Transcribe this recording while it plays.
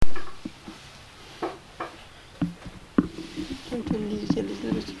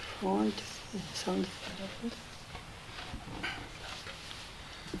sound.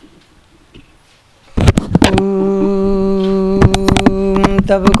 Om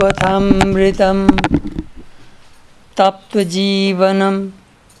Tav Kathamritam Taptva Jivanam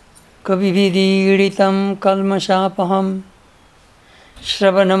Kavividiritam Kalmashapaham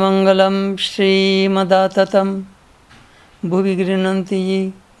Shravanamangalam Srimadattatam Bhuvi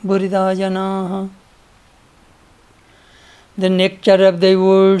Grinanti Burida Janaha. The nectar of thy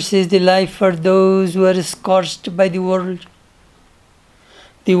words is the life for those who are scorched by the world.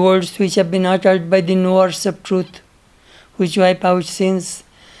 The words which have been uttered by the knowers of truth, which wipe out sins,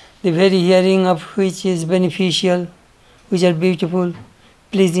 the very hearing of which is beneficial, which are beautiful,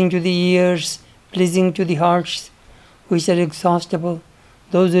 pleasing to the ears, pleasing to the hearts, which are exhaustible.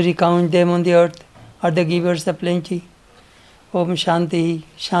 Those who recount them on the earth are the givers of plenty. Om Shanti,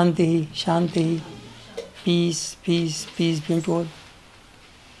 Shanti, Shanti. Peace, peace, peace be unto all.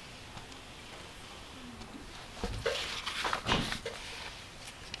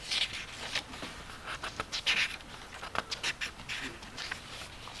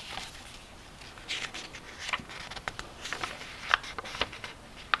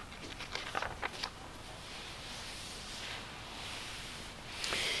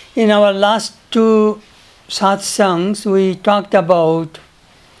 In our last two satsangs, we talked about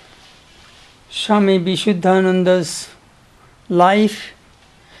Swami Vishuddhananda's life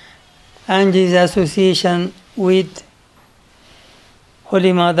and his association with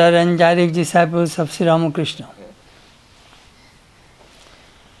Holy Mother and direct disciples of Sri Ramakrishna.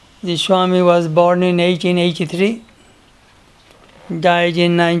 The Swami was born in 1883, died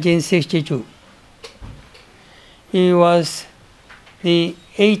in 1962. He was the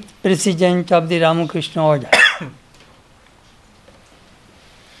 8th president of the Ramakrishna order.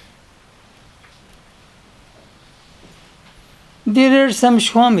 There are some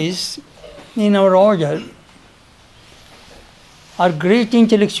Swamis in our order are great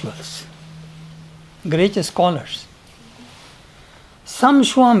intellectuals, great scholars. Some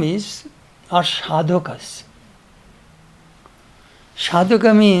Swamis are sadhakas.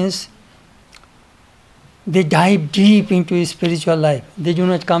 Sadhaka means they dive deep into spiritual life. They do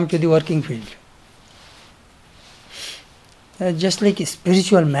not come to the working field. They are just like a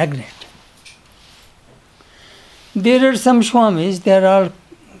spiritual magnet. There are some Swamis, they are all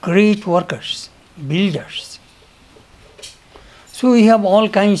great workers, builders. So we have all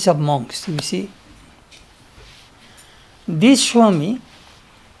kinds of monks, you see. This Swami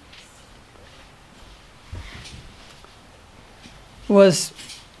was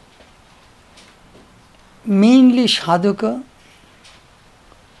mainly sadhaka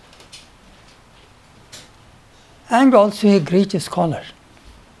and also a great scholar.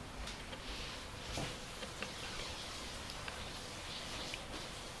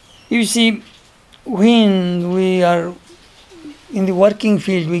 You see, when we are in the working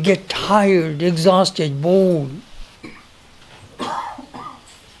field, we get tired, exhausted, bored.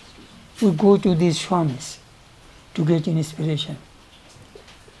 We go to these Swamis to get inspiration.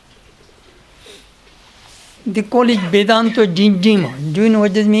 They call it Vedanta Dindima. Do you know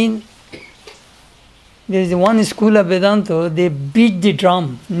what this means? There is one school of Vedanta, they beat the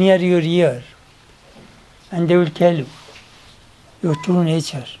drum near your ear and they will tell you your true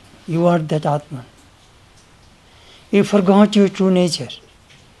nature. You are that Atman. You forgot your true nature.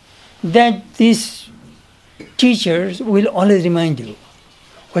 That these teachers will always remind you,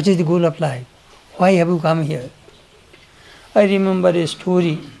 what is the goal of life? Why have you come here? I remember a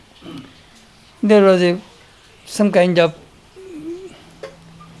story. There was some kind of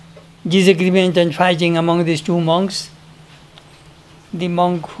disagreement and fighting among these two monks. The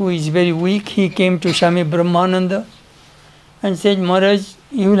monk who is very weak, he came to Swami Brahmananda and said, Maharaj,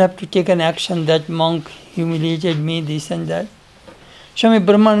 you will have to take an action. That monk humiliated me, this and that. Swami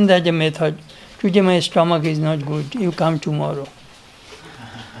Brahmananda had a method. Today my stomach is not good. You come tomorrow.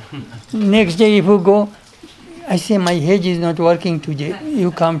 Next day if you go, I say my head is not working today.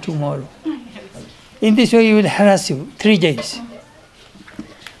 You come tomorrow. In this way he will harass you 3 days.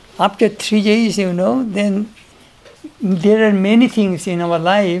 After 3 days, then there are many things in our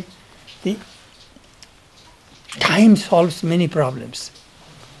life. The time solves many problems.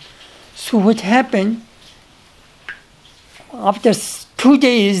 So what happened? After 2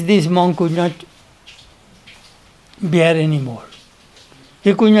 days, this monk could not bear anymore.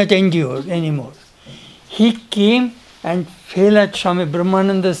 He could not endure anymore. He came and fell at Swami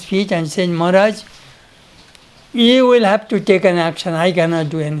Brahmananda's feet and said, Maharaj, you will have to take an action. I cannot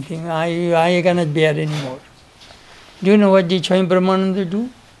do anything. I cannot bear anymore. Do you know what did Swami Brahmananda do?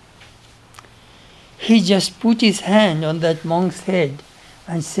 He just put his hand on that monk's head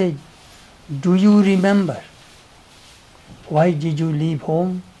and said, Do you remember? Why did you leave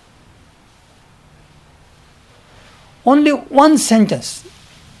home? Only one sentence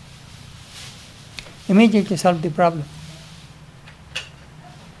immediately solved the problem.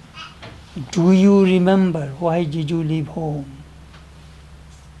 Do you remember why did you leave home?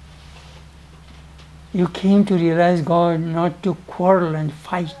 You came to realize God, not to quarrel and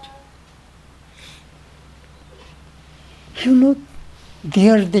fight. You know,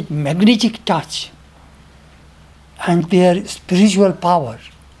 their that magnetic touch and their spiritual power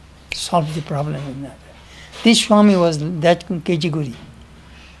solved the problem in that. This Swami was that category.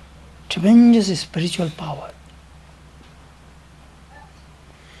 Tremendous spiritual power.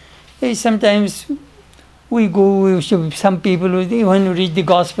 Sometimes we go, some people, when you read the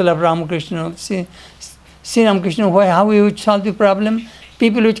Gospel of Ramakrishna, say Ramakrishna, how we would solve the problem?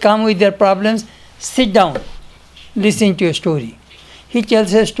 People would come with their problems, sit down, listen to a story. He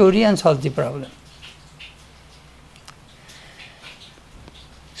tells a story and solves the problem.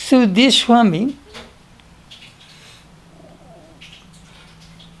 So this Swami,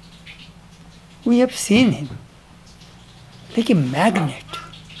 we have seen him like a magnet.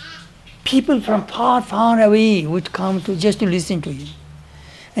 People from far, far away would come just to listen to him.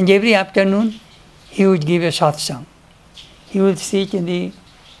 And every afternoon, he would give a satsang. He would sit in the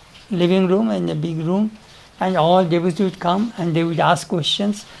living room, in the big room, and all devotees would come and they would ask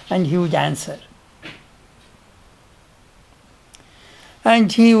questions and he would answer.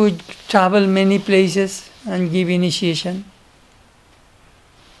 And he would travel many places and give initiation.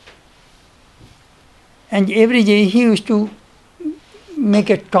 And every day he used to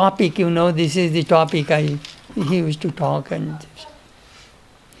make a topic, this is the topic he used to talk. And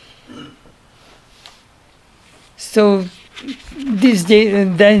so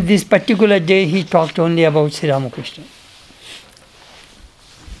this particular day he talked only about Sri Ramakrishna.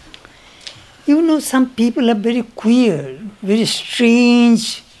 Some people have very queer, very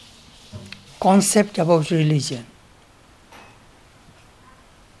strange concept about religion.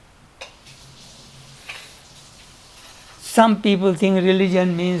 Some people think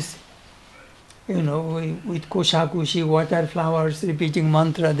religion means, with koshakushi, water, flowers, repeating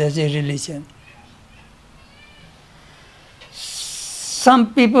mantra, that's a religion.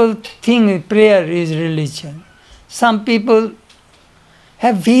 Some people think prayer is religion. Some people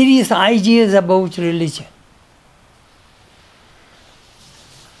have various ideas about religion.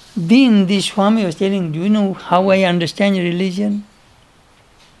 Then the Swami was telling, do you know how I understand religion?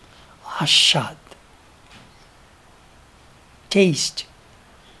 Ashad. Taste.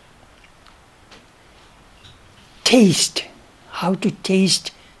 Taste. How to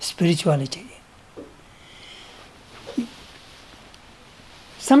taste spirituality.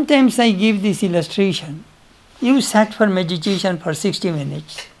 Sometimes I give this illustration. You sat for meditation for 60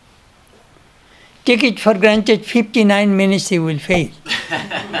 minutes. Take it for granted 59 minutes you will fail.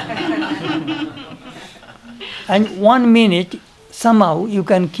 And 1 minute, somehow you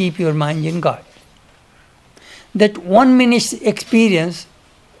can keep your mind in God. That 1 minute's experience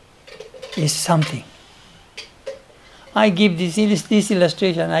is something. I give this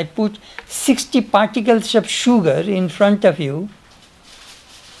illustration. I put 60 particles of sugar in front of you.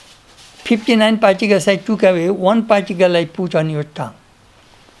 59 particles I took away, 1 particle I put on your tongue.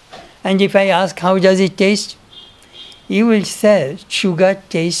 And if I ask, how does it taste? You will say, sugar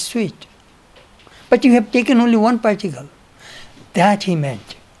tastes sweet. But you have taken only 1 particle. That he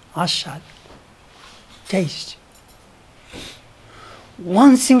meant. Ashad. Taste.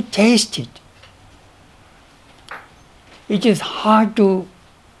 Once you taste it, it is hard to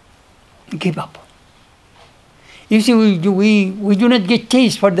give up. You see, we do not get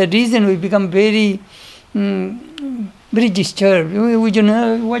taste. For that reason, we become very disturbed. We don't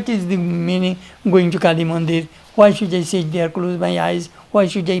know what is the meaning going to Kali Mandir. Why should I sit there, close my eyes? Why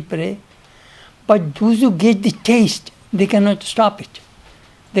should I pray? But those who get the taste, they cannot stop it.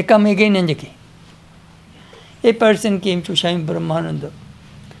 They come again and again. A person came to Swami Brahmananda.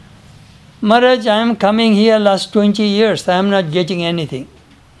 Maharaj, I am coming here last 20 years. I am not getting anything.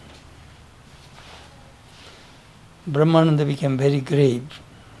 Brahmananda became very grave.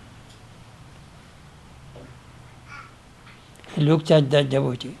 He looked at that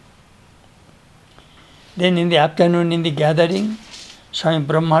devotee. Then in the afternoon, in the gathering, Swami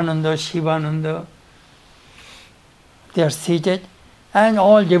Brahmananda, Shivananda, they are seated and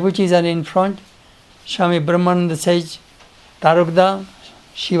all devotees are in front. Swami Brahmananda says, Tarokda,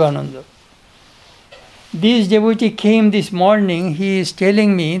 Shivananda. This devotee came this morning. He is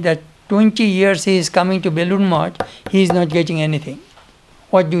telling me that 20 years he is coming to Belur Math, he is not getting anything.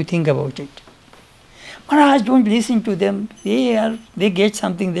 What do you think about it? Maharaj, don't listen to them. They get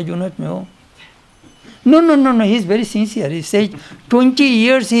something they do not know. No, he is very sincere. He says, 20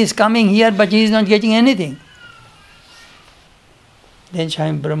 years he is coming here, but he is not getting anything. Then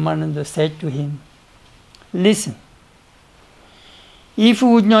Swami Brahmananda said to him, listen, if you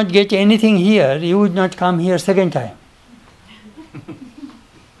would not get anything here, you would not come here second time.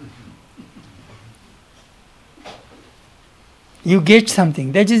 You get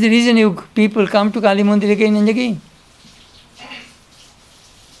something. That is the reason people come to Kali Mandir again and again.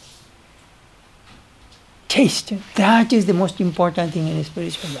 Taste. That is the most important thing in a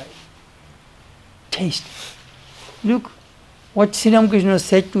spiritual life. Taste. Look what Sri Ramakrishna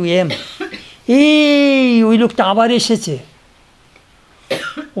said to him. Hey, we looked abar esheche.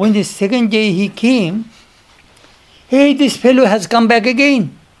 When the second day he came, hey, this fellow has come back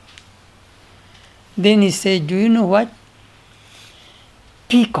again. Then he said, do you know what?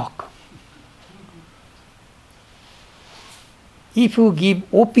 Peacock. If you give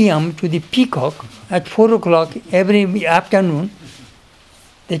opium to the peacock at 4 o'clock every afternoon,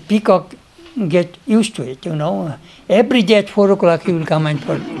 the peacock get used to it, Every day at 4 o'clock he will come and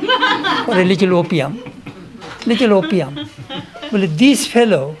for a little opium. Well, this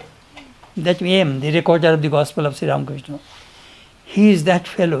fellow, that M, the recorder of the Gospel of Sri Ramakrishna, he is that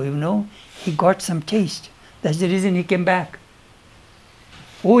fellow, he got some taste. That's the reason he came back.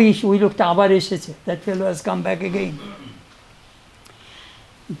 Oh, we looked abar esheche. That fellow has come back again.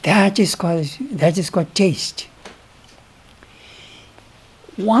 That is called taste.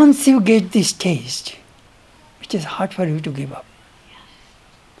 Once you get this taste, it is hard for you to give up.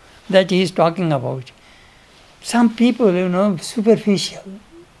 That he is talking about. Some people, superficial.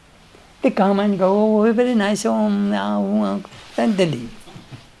 They come and go, oh, very nice, and they leave.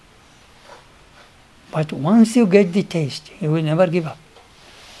 But once you get the taste, you will never give up.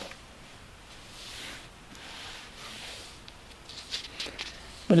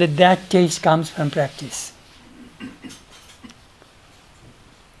 Well, that taste comes from practice.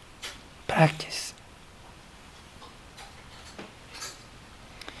 Practice.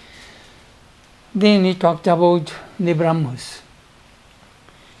 Then he talked about the Brahmas.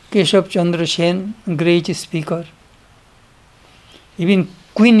 Keshav Chandra Sen, great speaker. Even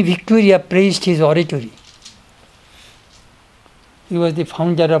Queen Victoria praised his oratory. He was the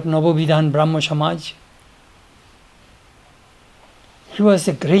founder of Navovidhan Brahma Samaj. He was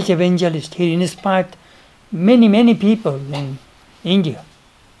a great evangelist. He inspired many people in India.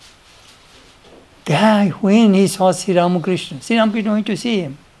 When he saw Sri Ramakrishna went to see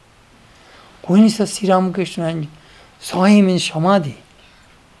him. When he saw Sri Ramakrishna and saw him in Samadhi,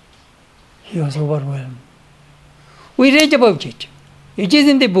 he was overwhelmed. We read about it. It is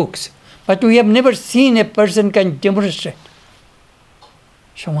in the books. But we have never seen a person can demonstrate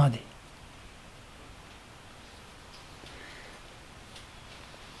Samadhi.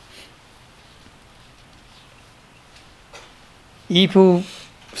 If you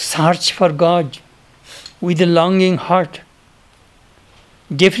search for God with a longing heart,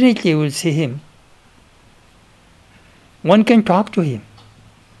 definitely you will see Him. One can talk to Him.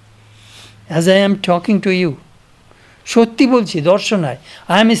 As I am talking to you, Shotti bolchi, darshan hai.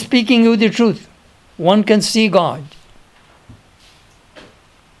 I am speaking you the truth. One can see God.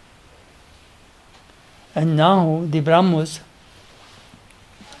 And now the Brahmas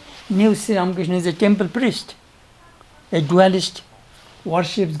knew Sri Ramakrishna is a temple priest. A dualist,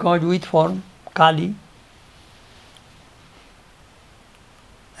 worships God with form, Kali.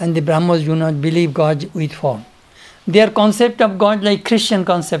 And the Brahmas do not believe God with form. Their concept of God like Christian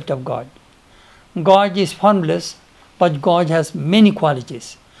concept of God. God is formless, but God has many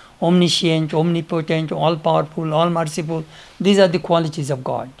qualities. Omniscient, omnipotent, all-powerful, all-merciful. These are the qualities of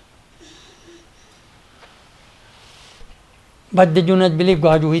God. But they do not believe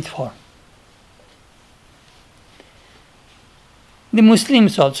God with form. The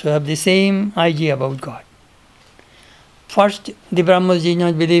Muslims also have the same idea about God. First, the Brahmas did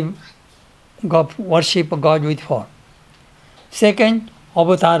not believe God, worship God with form. Second,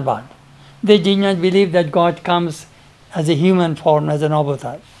 avatar-bad. They did not believe that God comes as a human form, as an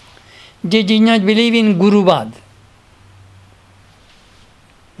avatar. They did not believe in Guru-bad.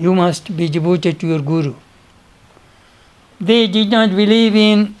 You must be devoted to your Guru. They did not believe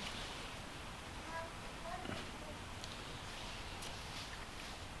in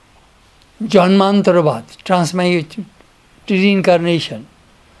Janmantarabad, transmigration, reincarnation.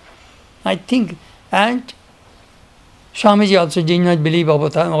 I think, and Swamiji also did not believe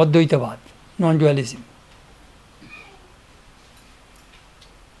Advaitavad, non-dualism.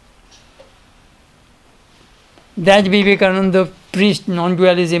 That Vivekananda preached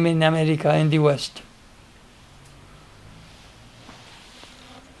non-dualism in America, in the West.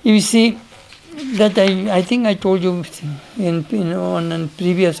 You see, that I think I told you on a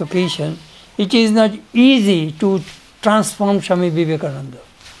previous occasion, it is not easy to transform Swami Vivekananda.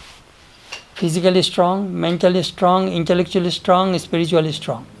 Physically strong, mentally strong, intellectually strong, spiritually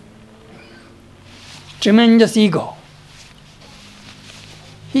strong. Tremendous ego.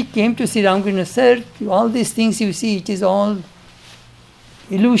 He came to Sri Ramakrishna, sir, all these things you see, it is all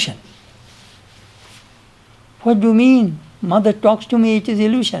illusion. What do you mean? Mother talks to me, it is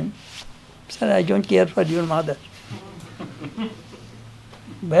illusion. Sir, I don't care for your mother.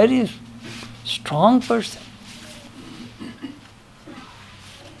 Very strong person.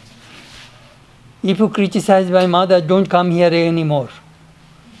 If you criticize my mother, don't come here anymore.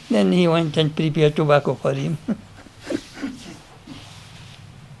 Then he went and prepared tobacco for him.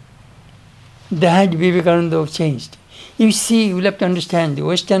 That Vivekananda changed. You see, you will have to understand,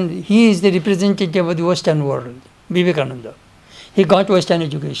 he is the representative of the Western world, Vivekananda. He got Western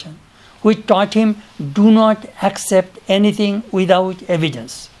education, which taught him, do not accept anything without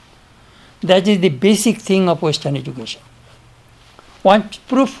evidence. That is the basic thing of Western education. Want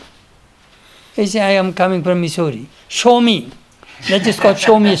proof? He said, I am coming from Missouri. Show me. That is called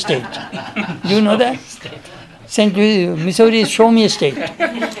show me state. Do you know that? St. Louis, Missouri is show me state.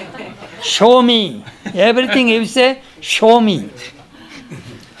 Show me. Everything you say, show me.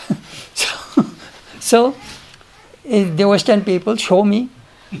 So the Western people, show me,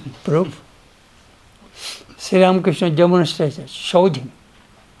 proof. Sri Ramakrishna demonstrated, showed him.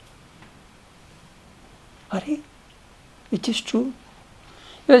 It is true.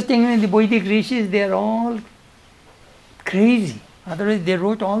 He was thinking the Vedic rishis, they are all crazy. Otherwise, they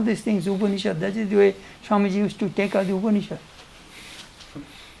wrote all these things, Upanishad. That is the way Swamiji used to take out the Upanishad.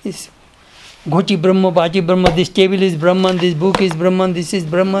 This Ghoti Brahma, Bhaji Brahma, this table is Brahman, this book is Brahman, this is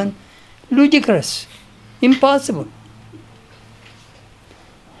Brahman. Ludicrous. Impossible.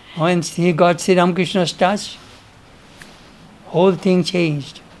 Once he got Sri Ramakrishna's touch, whole thing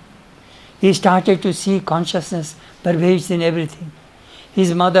changed. He started to see consciousness pervades in everything.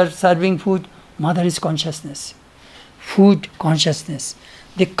 His mother serving food, mother is consciousness. Food, consciousness.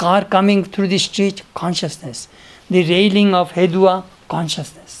 The car coming through the street, consciousness. The railing of Hedua,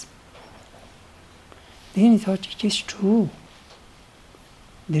 consciousness. Then he thought, it is true.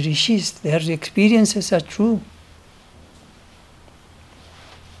 The rishis, their experiences are true.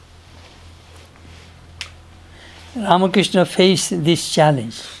 Ramakrishna faced this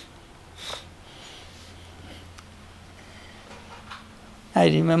challenge. I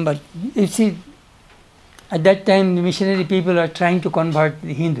remember, you see, at that time the missionary people are trying to convert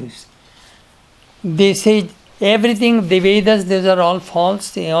the Hindus. They said everything, the Vedas, those are all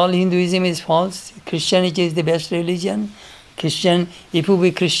false, all Hinduism is false, Christianity is the best religion. Christian, if you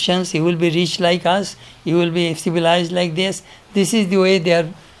be Christians, you will be rich like us, you will be civilized like this. This is the way they are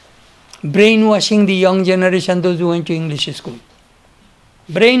brainwashing the young generation, those who went to English school.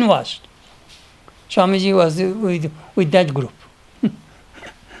 Brainwashed. Swamiji was with that group.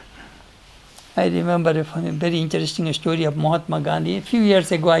 I remember a very interesting story of Mahatma Gandhi. A few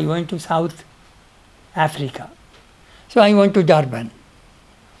years ago, I went to South Africa. So I went to Durban.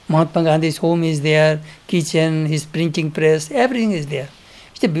 Mahatma Gandhi's home is there, kitchen, his printing press, everything is there.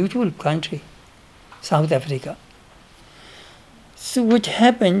 It's a beautiful country, South Africa. So what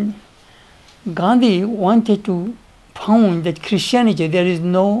happened, Gandhi wanted to found that Christianity, there is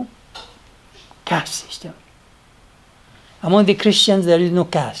no caste system. Among the Christians, there is no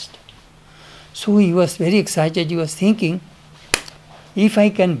caste. So he was very excited. He was thinking, if I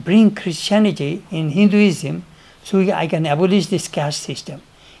can bring Christianity in Hinduism, so I can abolish this caste system.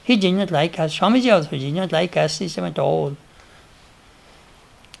 He did not like caste. Swamiji also did not like caste system at all.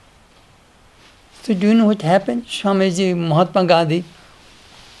 So do you know what happened? Swamiji, Mahatma Gandhi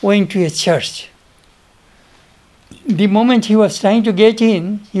went to a church. The moment he was trying to get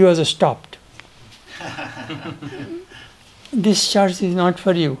in, he was stopped. This church is not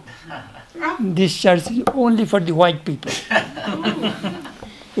for you. This church is only for the white people.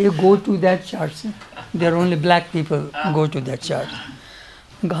 You go to that church, there are only black people who go to that church.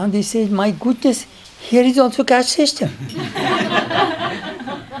 Gandhi says, my goodness, here is also caste system.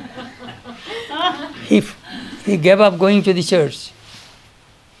 He gave up going to the church.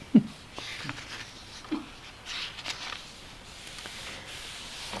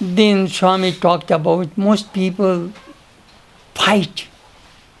 Then Swami talked about most people fight,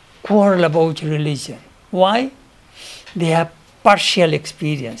 quarrel about religion. Why? They have partial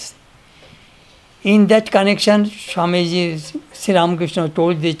experience. In that connection, Swamiji, Sri Ramakrishna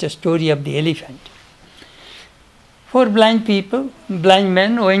told the story of the elephant. For blind people, blind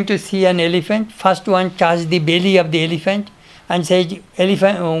men went to see an elephant. First one touched the belly of the elephant and says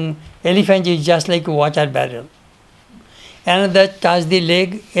elephant is just like a water barrel. Another touches the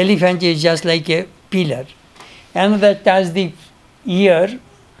leg, elephant is just like a pillar. Another touches the ear,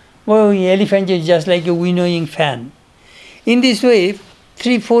 elephant is just like a winnowing fan. In this way,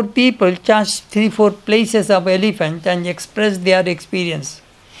 3-4 people touch 3-4 places of elephant and express their experience.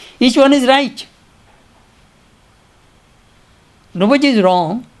 Each one is right. Nobody is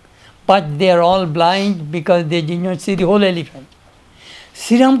wrong, but they are all blind because they did not see the whole elephant.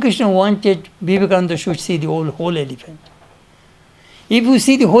 Sri Ramakrishna wanted Vivekananda should see the whole elephant. If you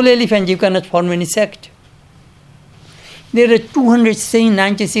see the whole elephant, you cannot form any sect. There are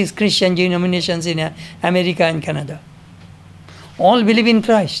 296 Christian denominations in America and Canada. All believe in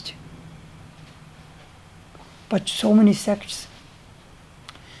Christ. But so many sects.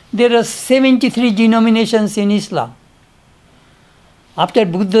 There are 73 denominations in Islam. After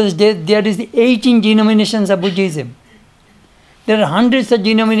Buddha's death, there is 18 denominations of Buddhism. There are hundreds of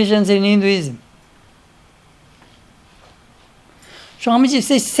denominations in Hinduism. Swamiji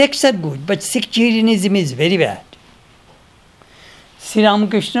says sects are good, but sectarianism is very bad. Sri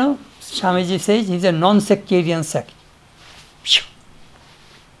Ramakrishna, Swamiji says, is a non-sectarian sect.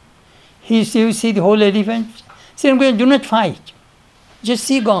 You see the whole elephant? Sri Ramakrishna, do not fight. Just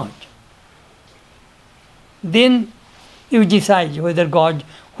see God. Then you decide whether God,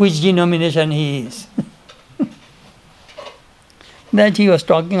 which denomination he is. That he was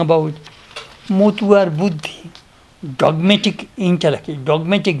talking about Motuar Buddhi, dogmatic intellect,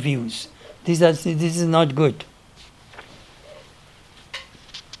 dogmatic views. This is not good.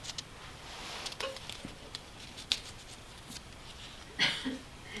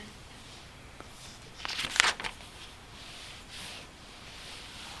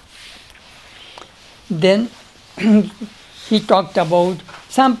 Then he talked about,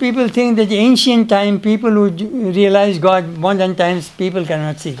 some people think that the ancient time people would realize God, modern times people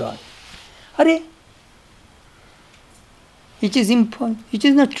cannot see God. Arey, it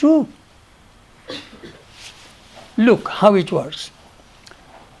is not true. Look how it works.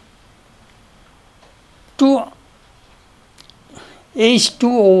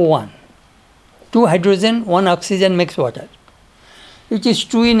 H2O1, 2 hydrogen, 1 oxygen makes water. It is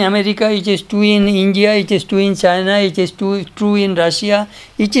true in America, it is true in India, it is true in China, it is true in Russia,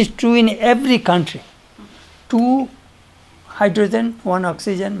 it is true in every country. 2 hydrogen, 1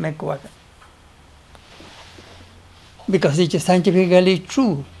 oxygen make water. Because it is scientifically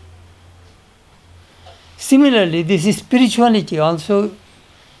true. Similarly, this is spirituality also,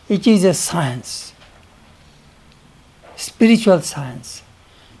 it is a science. Spiritual science.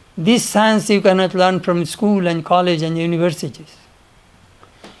 This science you cannot learn from school and college and universities.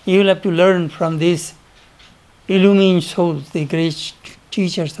 You will have to learn from these illumined souls, the great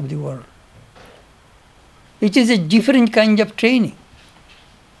teachers of the world. It is a different kind of training.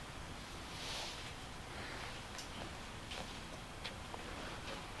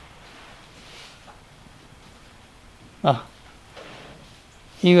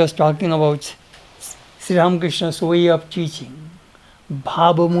 He was talking about Sri Ramakrishna's way of teaching,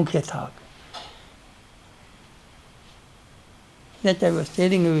 Bhava Thak. That I was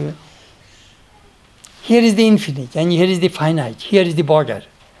telling you. Here is the infinite and here is the finite, here is the border.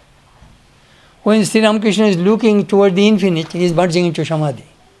 When Sri Ramakrishna is looking toward the infinite, he is merging into Samadhi.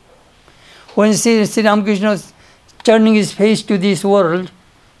 When Sri Ramakrishna is turning his face to this world,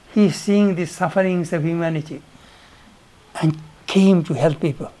 he is seeing the sufferings of humanity and came to help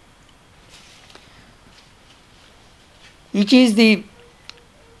people. It is the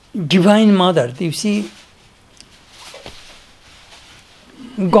Divine Mother. You see,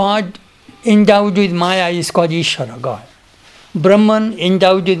 God endowed with Maya is called Ishvara, God. Brahman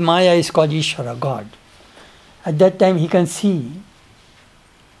endowed with Maya is called Ishvara, God. At that time he can see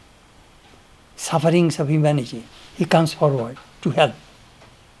sufferings of humanity. He comes forward to help.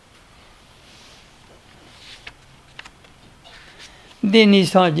 Then he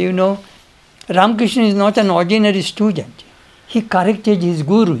thought, Ramakrishna is not an ordinary student. He corrected his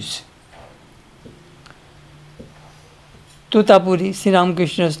gurus. Totapuri, Sri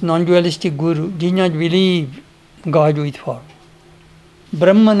Ramakrishna's non-dualistic guru, did not believe God with form.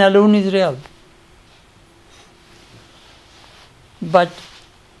 Brahman alone is real. But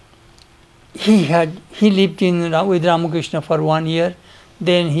he lived with Ramakrishna for 1 year.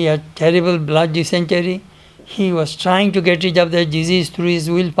 Then he had terrible blood dysentery. He was trying to get rid of the disease through his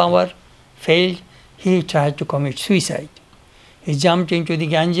willpower, failed. He tried to commit suicide. He jumped into the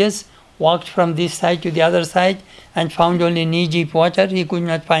Ganges, walked from this side to the other side, and found only knee-deep water. He could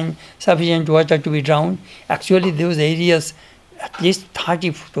not find sufficient water to be drowned. Actually, those areas, at least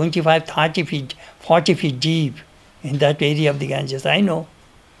 30 feet, 40 feet deep. in that area of the Ganges. I know.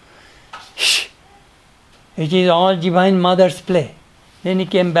 It is all Divine Mother's play. Then he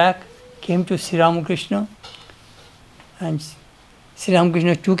came back, came to Sri Ramakrishna, and Sri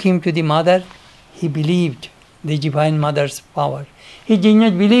Ramakrishna took him to the mother. He believed the Divine Mother's power. He did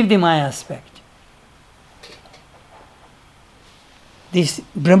not believe the Maya aspect. This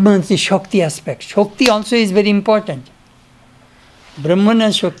Brahman, the Shakti aspect. Shakti also is very important. Brahman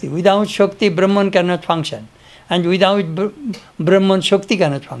and Shakti. Without Shakti, Brahman cannot function. And without Brahman, Shakti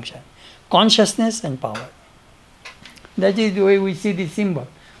cannot function. Consciousness and power. That is the way we see the symbol.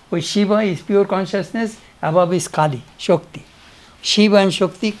 Where Shiva is pure consciousness, above is Kali, Shakti. Shiva and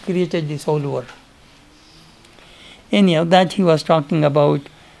Shakti created this whole world. Anyhow, that he was talking about,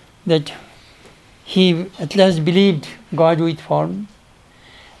 that he at last believed God with form.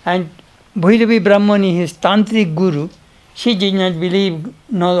 And Bhairavi Brahmani, his tantric guru, she did not believe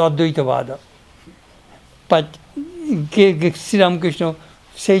no Advaitavada. But Sri Ramakrishna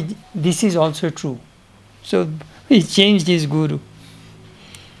said this is also true. So he changed his guru.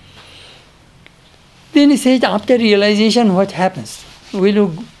 Then he said, after realization, what happens? Will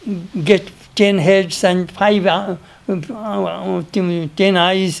you get 10 heads and 10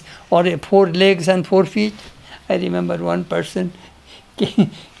 eyes, or 4 legs and 4 feet? I remember one person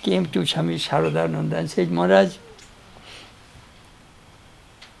came to Swami Sharadhananda and said, Maharaj,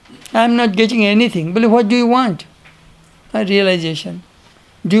 I am not getting anything. But what do you want? A realization.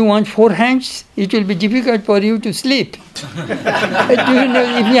 Do you want 4 hands? It will be difficult for you to sleep. Do you know,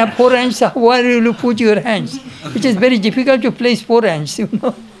 if you have 4 hands, where will you put your hands? It is very difficult to place 4 hands, you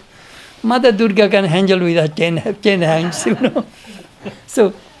know. Mother Durga can handle with 10 hands, you know.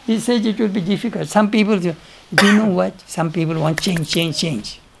 So he says it will be difficult. Some people say, do you know what? Some people want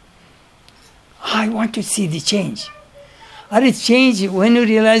change. I want to see the change. Or it's change. When you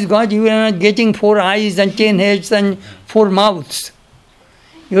realize God, you are not getting 4 eyes and 10 heads and 4 mouths.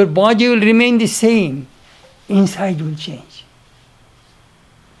 Your body will remain the same. Inside will change.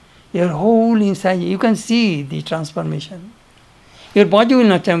 Your whole inside, you can see the transformation. Your body will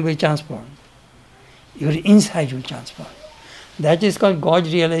not be transformed. Your inside will transform. That is called God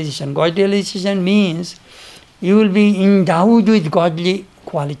realization. God realization means you will be endowed with godly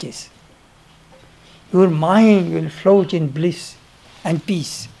qualities. Your mind will float in bliss and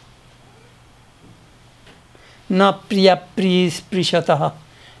peace. Na priya pris prishataha.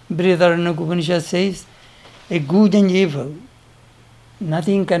 Brihadaranyaka Upanishad says, a good and evil,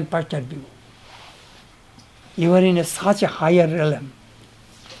 nothing can perturb you. You are in such a higher realm.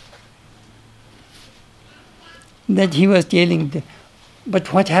 That he was telling.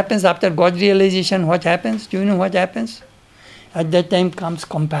 But what happens after God realization? What happens? Do you know what happens? At that time comes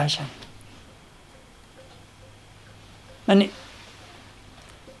compassion. And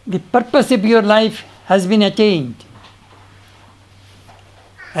the purpose of your life has been attained.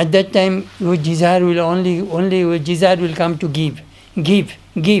 At that time, your desire will only your desire will come to give.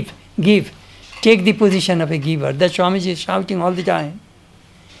 Take the position of a giver. That Swamiji is shouting all the time.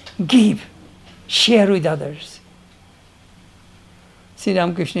 Give, share with others. Sri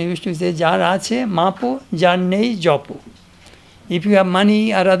Ramakrishna used to say, Jar ache mapo, jar nei jopo. If you have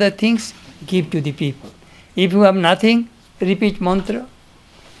money or other things, give to the people. If you have nothing, repeat mantra,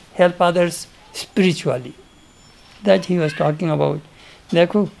 help others spiritually. That he was talking about.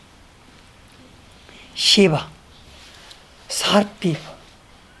 देखो Shiva, serve people.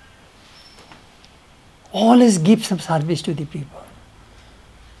 Always give some service to the people.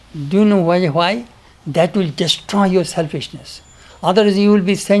 Do you know why? That will destroy your selfishness. Otherwise you will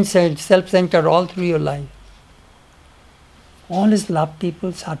be self-centered all through your life. Always love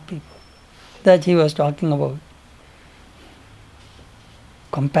people, serve people. That he was talking about.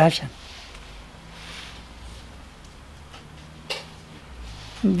 Compassion.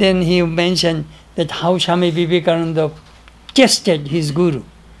 Then he mentioned that how Swami Vivekananda tested his guru.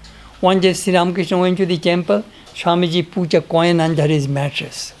 One day Sri Ramakrishna went to the temple, Swamiji put a coin under his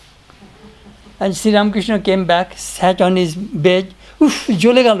mattress. And Sri Ramakrishna came back, sat on his bed,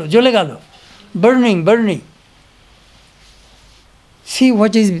 jole galo, burning. See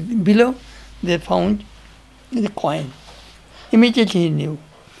what is below? They found the coin. Immediately he knew.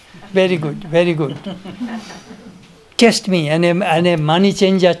 Very good. Test me, and a money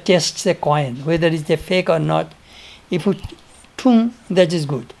changer tests a coin, whether it's a fake or not. If you tung, that is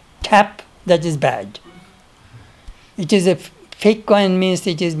good. Tap, that is bad. It is a fake coin means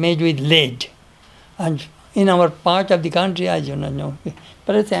it is made with lead. And in our part of the country, I do not know.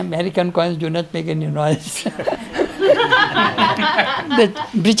 Perhaps American coins do not make any noise. That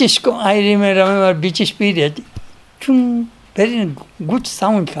British, I remember British period, tung, very good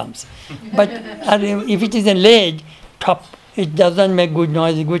sound comes. But if it is a ledge, top, it doesn't make good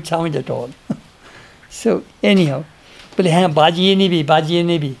noise, good sound at all. So anyhow, as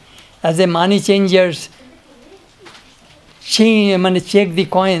a money changers, check the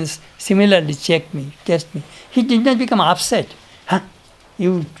coins, similarly test me. He did not become upset.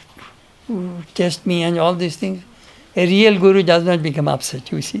 You test me and all these things. A real guru does not become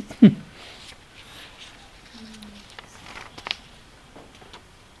upset, you see.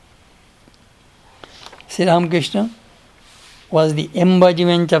 Sri Ramakrishna was the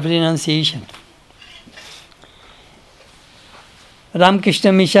embodiment of renunciation.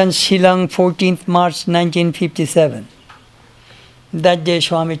 Ramakrishna Mission, Shillong, 14th March 1957. That day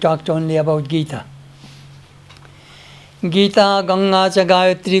Swami talked only about Gita. Gita Ganga cha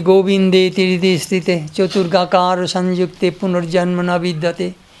Gayatri Govinde Tiride Sthite Chaturgakara Sanjukte Punarjanmana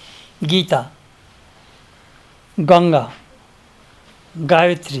Vidyate. Gita, Ganga,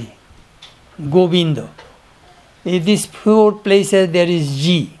 Gayatri, Govinda. In these 4 places there is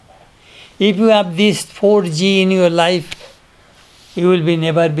G. If you have these 4 G in your life, you will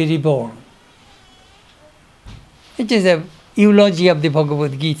never be reborn. It is a eulogy of the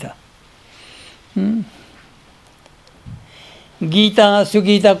Bhagavad Gita. Gita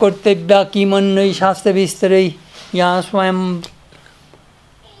Sugita Kortebya Kimannai Shastra Vistarai Ya Swayam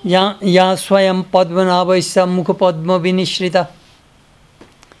Padmanavaisya Mukha Padma Vinishrita.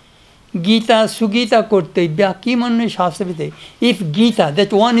 Gita Sugita Kortebya Kimannai Shastra Vistarai. If Gita,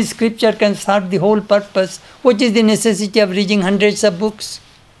 that one scripture, can serve the whole purpose, what is the necessity of reading hundreds of books?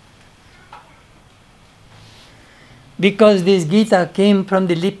 Because this Gita came from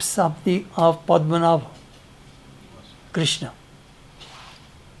the lips of Padmanabha, Krishna.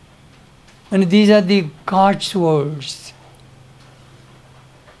 And these are the God's words.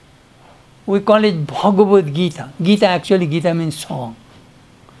 We call it Bhagavad Gita. Gita means song.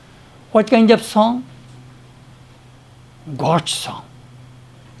 What kind of song? God's song.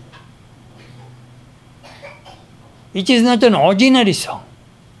 It is not an ordinary song.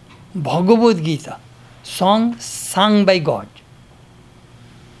 Bhagavad Gita, song sung by God.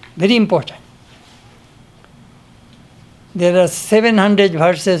 Very important. There are 700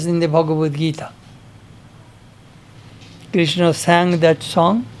 verses in the Bhagavad Gita. Krishna sang that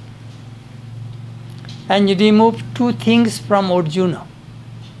song and removed 2 things from Arjuna: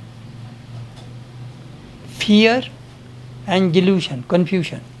 fear and delusion,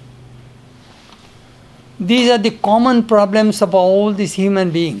 confusion. These are the common problems of all these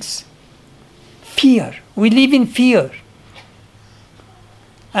human beings. Fear. We live in fear.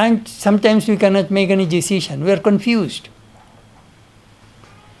 And sometimes we cannot make any decision. We are confused.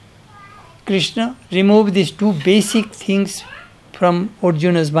 Krishna removed these 2 basic things from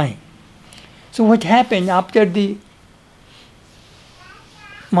Arjuna's mind. So what happened after the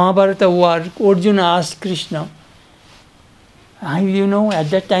Mahabharata war? Arjuna asked Krishna, at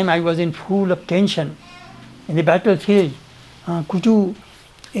that time I was in full of tension in the battlefield. Could you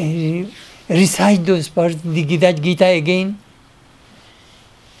recite those parts, that Gita again?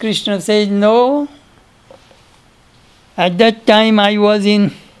 Krishna said, no. At that time I was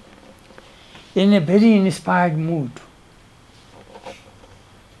in a very inspired mood.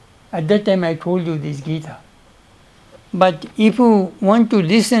 At that time I told you this Gita. But if you want to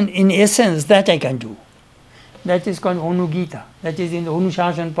listen in essence, that I can do. That is called Onu Gita. That is in the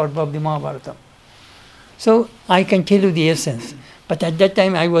Anushasan part of the Mahabharata. So I can tell you the essence. But at that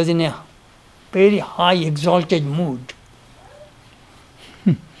time I was in a very high exalted mood.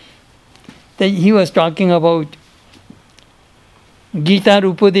 He was talking about Gita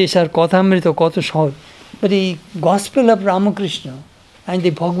Upadesha Kathamrita Kata Sahaj. But the Gospel of Ramakrishna and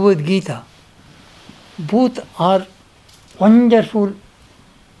the Bhagavad Gita, both are wonderful,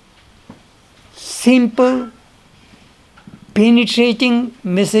 simple, penetrating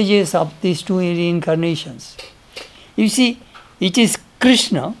messages of these 2 reincarnations. You see, it is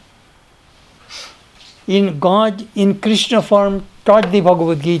Krishna in God, in Krishna form, taught the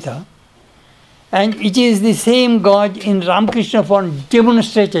Bhagavad Gita, and it is the same God in Ramakrishna form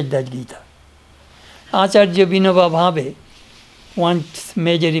demonstrated that Gita. Acharya Vinoba Bhave once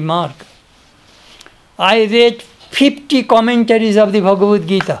made a remark. I read 50 commentaries of the Bhagavad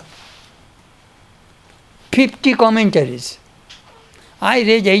Gita. 50 commentaries. I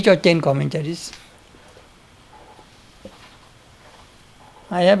read 8 or 10 commentaries.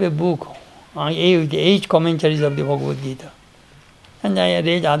 I have a book, 8 commentaries of the Bhagavad Gita. And I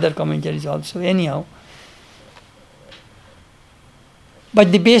read other commentaries also, anyhow.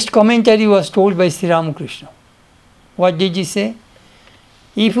 But the best commentary was told by Sri Ramakrishna. What did he say?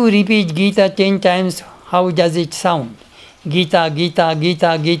 If you repeat Gita 10 times, how does it sound? Gita, Gita,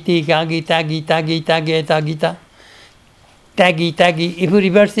 Gita, Giti, Gagi, Tagi, Tagi, Tagi, Tagita. Tagi, Tagi. If you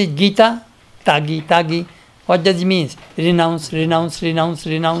reverse it, Gita, Tagi, Tagi. What does it mean? Renounce, renounce, renounce,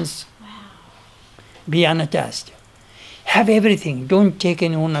 renounce. Be unattached. Have everything. Don't take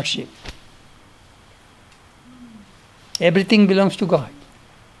any ownership. Everything belongs to God.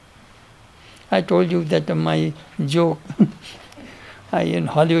 I told you that my joke. In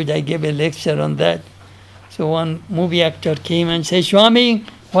Hollywood, I gave a lecture on that. So one movie actor came and said, Swami,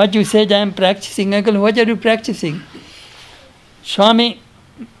 what you said I am practicing. I go, what are you practicing? Swami,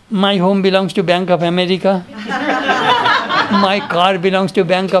 my home belongs to Bank of America. My car belongs to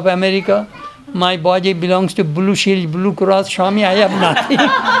Bank of America. My body belongs to Blue Shield, Blue Cross. Swami, I have nothing.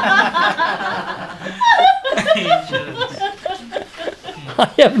 I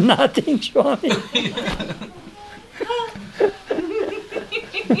have nothing, Swami.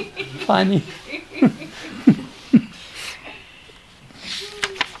 Funny.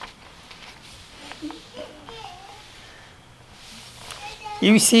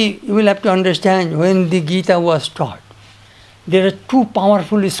 You see, you will have to understand when the Gita was taught. There are two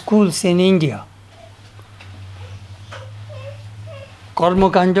powerful schools in India.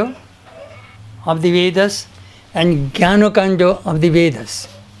 Karmakanda of the Vedas and Jnanakanda of the Vedas.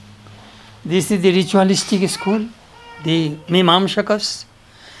 This is the ritualistic school, the Mimamsakas,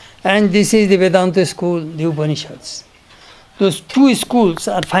 and this is the Vedanta school, the Upanishads. Those two schools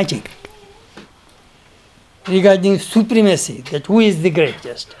are fighting regarding supremacy, that who is the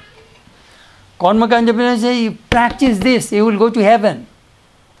greatest. Karmakanda says, you practice this, you will go to heaven.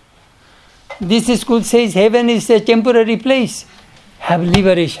 This school says heaven is a temporary place. Have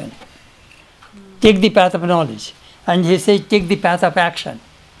liberation. Take the path of knowledge. And he says, take the path of action.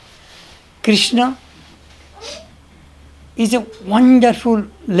 Krishna is a wonderful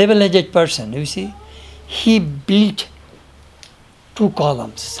level-headed person, you see. He built two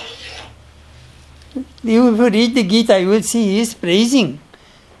columns. If you read the Gita, you will see he is praising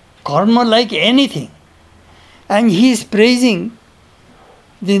karma like anything. And he is praising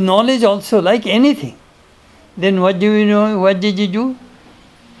the knowledge also like anything. Then what do you know? What did he do?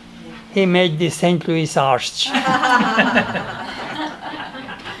 He made the St. Louis Arch.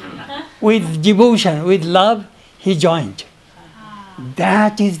 With devotion, with love, he joined.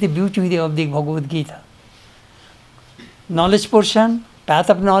 That is the beauty of the Bhagavad Gita. Knowledge portion, path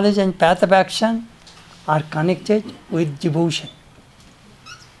of knowledge and path of action are connected with devotion.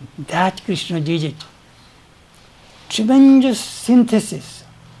 That Krishna did it. Tremendous synthesis,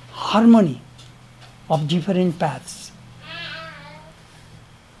 harmony of different paths.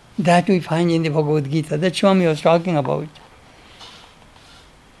 That we find in the Bhagavad Gita. That Swami was talking about.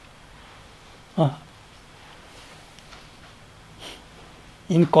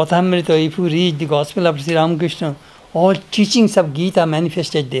 In Kathamrita, if you read the Gospel of Sri Ramakrishna, all teachings of Gita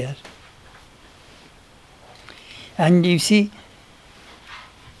manifested there. And you see,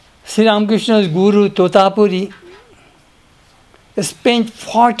 Sri Ramakrishna's Guru Totapuri spent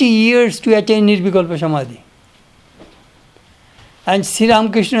 40 years to attain Nirvikalpa Samadhi. And Sri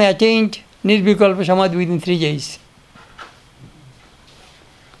Ramakrishna attained Nirvikalpa Samadhi within 3 days.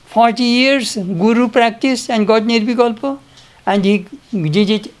 40 years Guru practiced and got Nirvikalpa, and he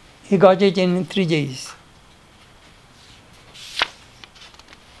got it in 3 days.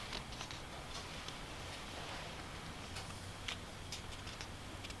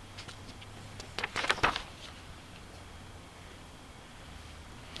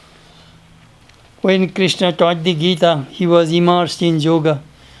 When Krishna taught the Gita, he was immersed in yoga.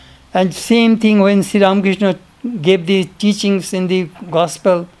 And same thing when Sri Ramakrishna gave the teachings in the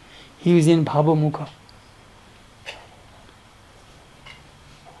gospel, he was in Bhavamukha.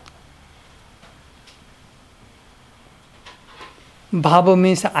 Bhava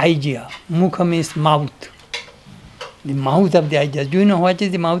means idea, Mukha means mouth. The mouth of the ideas. Do you know what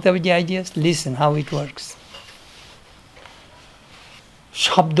is the mouth of the ideas? Listen how it works.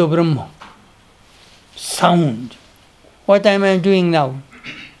 Shabda Brahma. Sound. What am I doing now?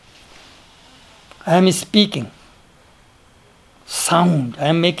 I am speaking. Sound. I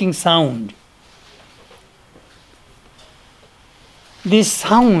am making sound. This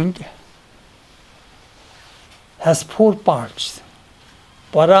sound has 4 parts.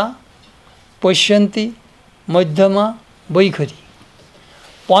 Para, Pashyanti, Madhyama, Vaikhari.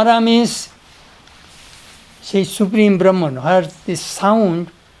 Para means, say, Supreme Brahman, where the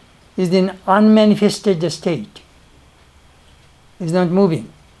sound is in unmanifested state. It's not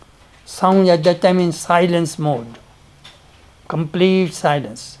moving. Sound at that time in silence mode. Complete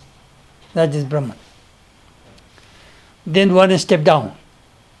silence. That is Brahman. Then one step down.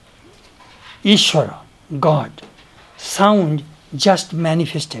 Ishvara, God. sound just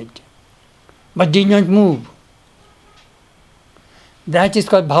manifested, but did not move. That is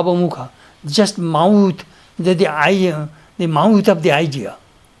called bhavamukha. Just mouth, the mouth of the idea.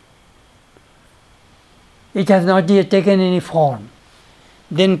 It has not yet taken any form.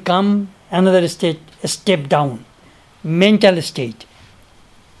 Then come another state, a step down, mental state.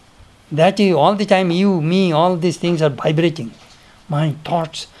 That is all the time you, me, all these things are vibrating. Mind,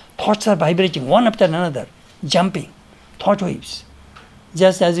 thoughts are vibrating one after another, jumping, thought waves.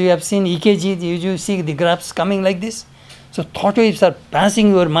 Just as you have seen EKG, you see the graphs coming like this. So thought waves are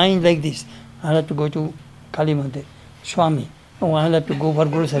passing your mind like this. I'll have to go to Kali Mandir, Swami. Oh, I'll have to go for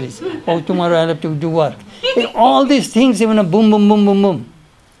groceries. Oh, tomorrow I'll have to do work. All these things, even a boom, boom, boom, boom, boom.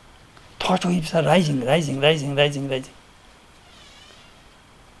 Thought waves are rising.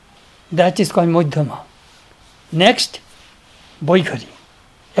 That is called Madhyama. Next, Boikhari,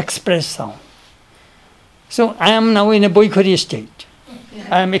 express sound. So I am now in a Boikhari state.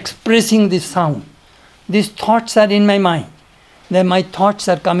 I am expressing this sound. These thoughts are in my mind. Then my thoughts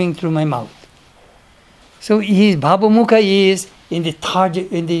are coming through my mouth. So his Bhavamukha is in the third,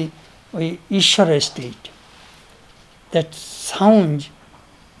 in the Ishvara state. That sound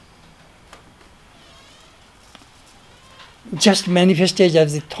just manifested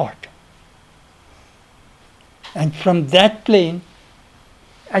as a thought. And from that plane,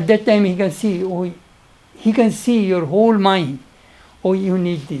 at that time he can see your whole mind. Oh, you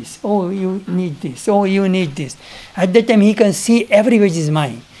need this. Oh, you need this. Oh, you need this. At that time he can see everybody's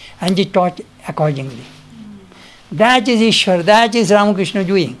mind and he taught accordingly. That is Ishwar, that is Ramakrishna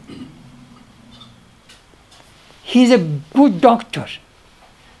doing. He is a good doctor.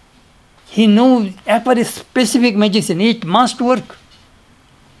 He knows a very specific medicine. It must work.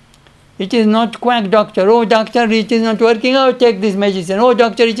 It is not quack doctor. Oh, doctor, it is not working. Oh, take this medicine. Oh,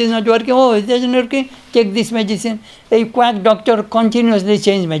 doctor, it is not working. Oh, it isn't working. Take this medicine. A quack doctor continuously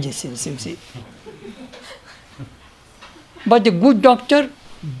change medicines, you see. But a good doctor,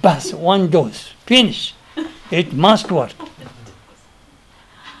 bas, one dose. Finish. It must work.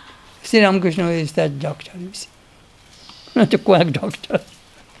 Sri Ramakrishna is that doctor, you see. Not a quack doctor.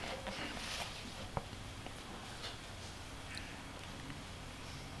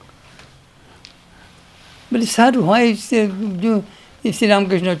 But sir, why is Sri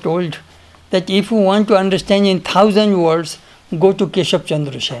Ramakrishna told that if you want to understand in 1,000 words, go to Keshav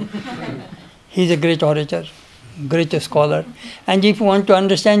Chandra Sen. He is a great orator, great scholar. And if you want to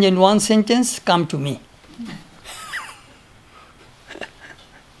understand in one sentence, come to me.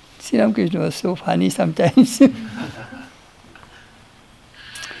 Sri Ramakrishna was so funny sometimes.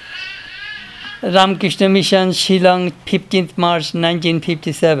 Ramakrishna Mission, Shillong, 15th March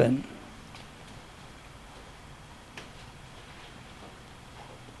 1957.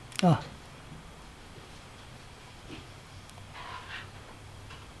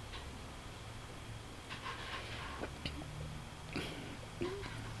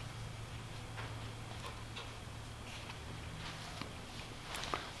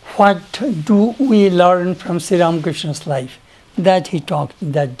 What do we learn from Sri Ramakrishna's life? That he talked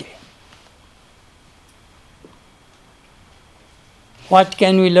that day. What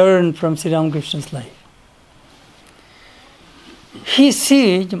can we learn from Sri Ramakrishna's life? He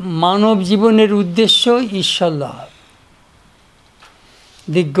said, Manav Jiboner Uddeshya Ishwar Labh.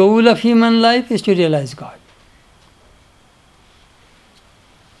 The goal of human life is to realize God.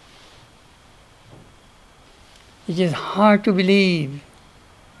 It is hard to believe.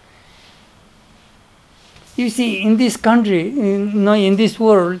 You see, in this country, in this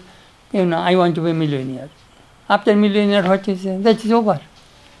world, I want to be a millionaire. After millionaire, what is it? That is over.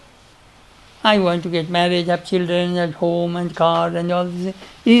 I want to get married, have children, have home and car and all this.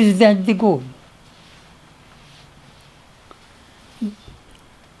 Is that the goal?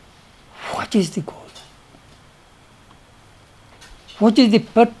 What is the goal? What is the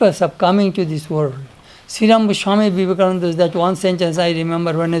purpose of coming to this world? Sri Ram Swami Vivekananda, that one sentence I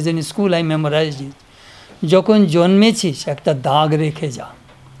remember when I was in school, I memorized it. যখন জন্মেছিস একটা দাগ রেখে যা.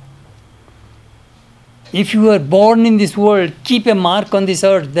 If you are born in this world, keep a mark on this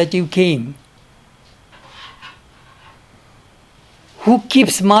earth that you came. Who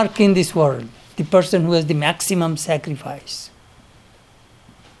keeps mark in this world? The person who has the maximum sacrifice.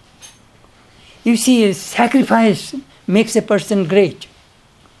 You see, a sacrifice makes a person great.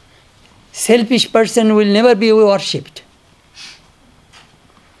 Selfish person will never be worshipped.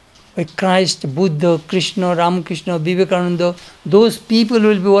 Like Christ, Buddha, Krishna, Ramakrishna, Vivekananda, those people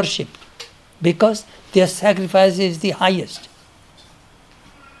will be worshipped because their sacrifice is the highest.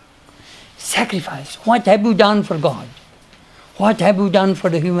 Sacrifice. What have you done for God? What have you done for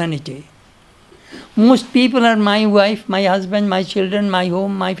the humanity? Most people are my wife, my husband, my children, my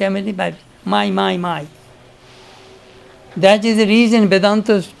home, my family, my. That is the reason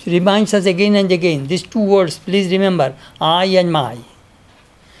Vedanta reminds us again and again. These two words, please remember, I and my.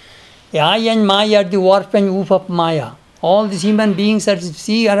 I and my are the warp and woof of Maya. All these human beings that you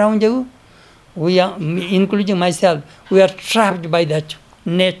see around you, we are, including myself, we are trapped by that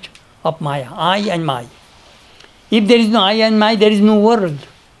net of Maya, I and my. If there is no I and my, there is no world.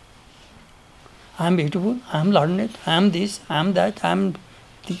 I am beautiful, I am learned, I am this, I am that, I am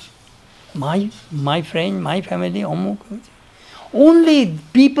this. My friend, my family, only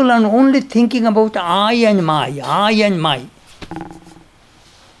people are only thinking about I and my.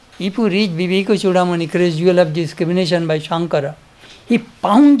 If you read Viveka Chudamani, Casual of Discrimination by Shankara, he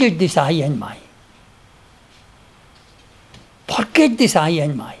pounded this I and my. Forget this I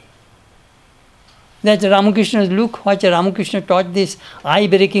and my. That's Ramakrishna's look, what Ramakrishna taught this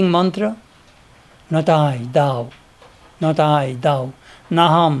eye-breaking mantra. Not I, thou. Not I, thou.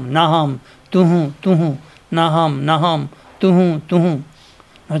 Naham, tuhu, naham, tuhu.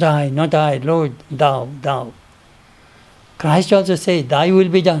 Not I, Lord, thou. Christ also says, thy will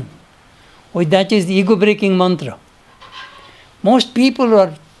be done. Oh, that is the ego-breaking mantra. Most people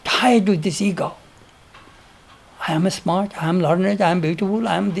are tied with this ego. I am smart, I am learned, I am beautiful,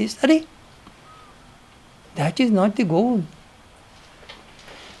 I am this. That is not the goal.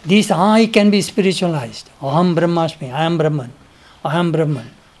 This I can be spiritualized. Aham Brahmasmi, I am Brahman. I am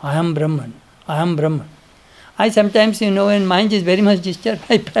Brahman. I am Brahman. I am Brahman. I sometimes, when mind is very much disturbed,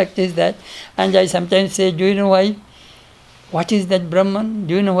 I practice that. And I sometimes say, do you know why? What is that Brahman?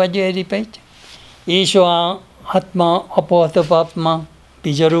 Do you know what I repeat? Esho Atma Apohatapatma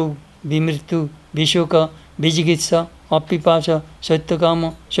Bijaru Bimritu Vishoka Bijigitsa Apipasa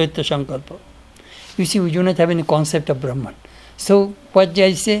Satyakama Satya Sankalpa. You see, we do not have any concept of Brahman. So, what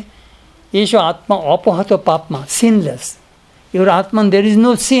I say? Esho Atma Apohatapatma, sinless. Your Atman, there is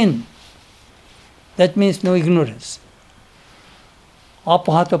no sin. That means no ignorance.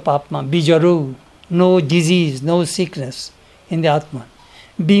 Apahatapatma, bijaru, no disease, no sickness in the Atman.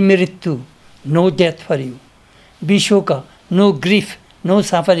 Bimritu, no death for you. Bishoka, no grief, no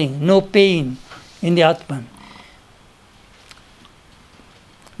suffering, no pain in the Atman.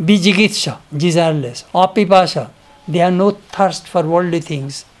 Bijigitsha, desireless. Apipasa, they have no thirst for worldly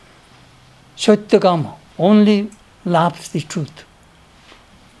things. Satyakama, only loves the truth.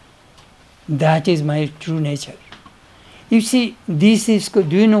 That is my true nature. You see, this is, do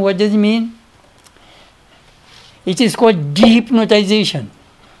you know what does it mean? It is called dehypnotization.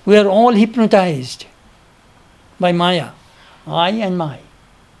 We are all hypnotized by Maya, I and my.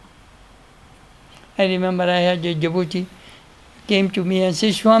 I remember I had a devotee came to me and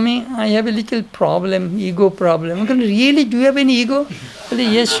said, Swami, I have a little problem, ego problem. I'm going, really, do you have any ego? I said,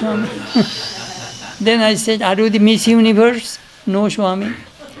 yes, Swami. Then I said, are you the Miss Universe? No, Swami.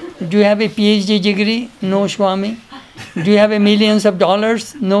 Do you have a PhD degree? No, Swami. Do you have millions of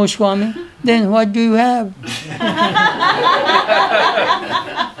dollars? No, Swami. Then what do you have?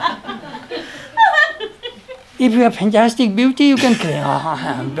 If you have fantastic beauty, you can claim,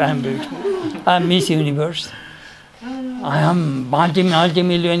 I'm beautiful. I'm Miss Universe. I am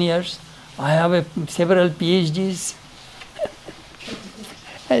multi-millionaires. I have several PhDs.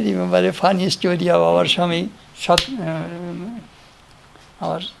 I remember a funny story of our Swami,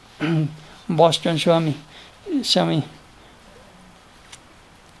 our Boston Swami.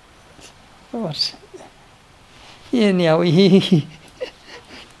 Anyhow,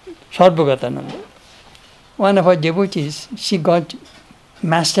 Sarvagatananda. One of our devotees, she got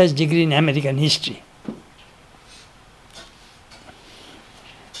master's degree in American history.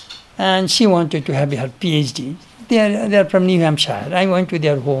 And she wanted to have her PhD. They are from New Hampshire. I went to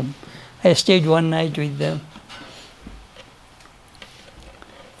their home. I stayed one night with them.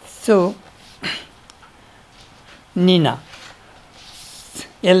 So, Nina,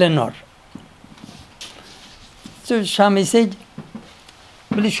 Eleanor. So Swami said,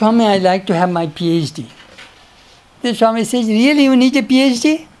 well, Swami, I like to have my PhD. Then Swami says, really, you need a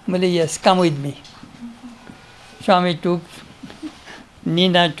PhD? Well, yes, come with me. Swami took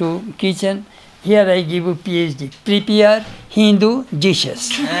Nina to kitchen. Here I give you PhD. Prepare Hindu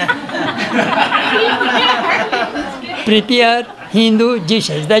dishes. Prepare Hindu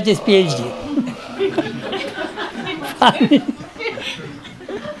dishes. That is PhD.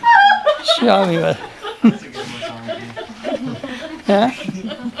 Swami was. Huh?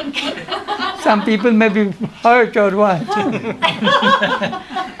 Some people may be hurt or what.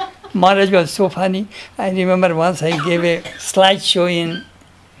 Maharaj was so funny. I remember once I gave a slideshow in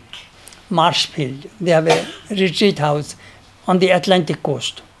Marshfield. They have a retreat house on the Atlantic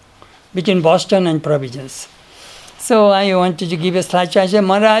coast. between Boston and Providence. So I wanted to give a slide. I said,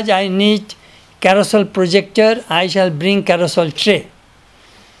 Maharaj, I need carousel projector. I shall bring carousel tray.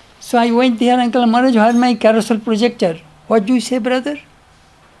 So I went there, Uncle, Maharaj, where my carousel projector? What do you say, brother?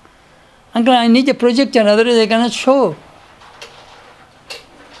 Uncle, I need a projector, otherwise I cannot show.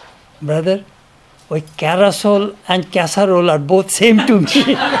 Brother, carousel and casserole are both same to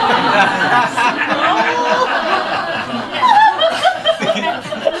me.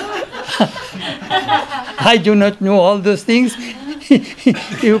 I do not know all those things.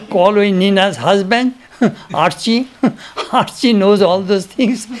 You call me Nina's husband, Archie. Archie knows all those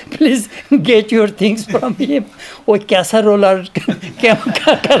things. Please get your things from him. Casserole or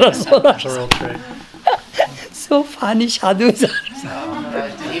casserole. So funny, sadhus. Did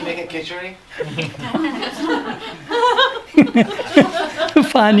he make a khichdi?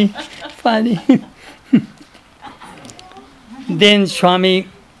 Funny. Then Swami,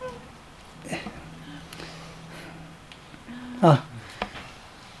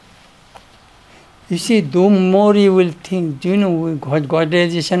 you see, the more you will think, do you know God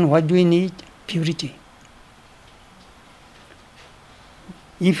realization, what do we need? Purity.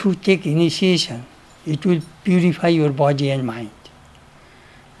 If you take initiation, it will purify your body and mind.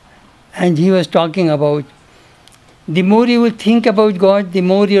 And he was talking about, the more you will think about God, the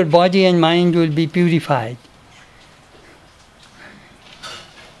more your body and mind will be purified.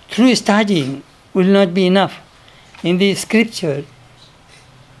 Through studying will not be enough. In the scripture,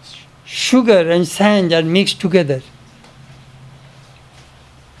 sugar and sand are mixed together.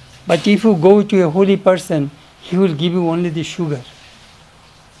 But if you go to a holy person, he will give you only the sugar.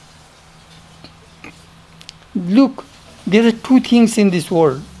 Look, there are two things in this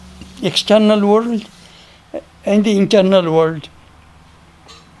world, external world and the internal world.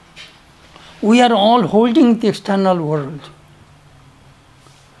 We are all holding the external world.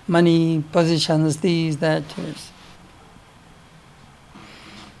 Money, possessions, these, that. Yes.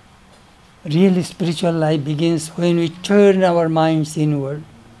 Real spiritual life begins when we turn our minds inward.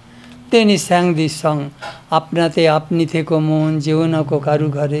 Then he sang this song, Apnate apni theko mon jeona ko karu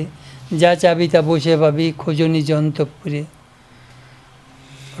ghare, ja chabita boshe pabi khojoni jantapure.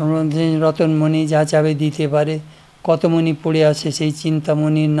 Ratan মণি যা চাবে দিতে পারে কত মণি পড়ে আছে সেই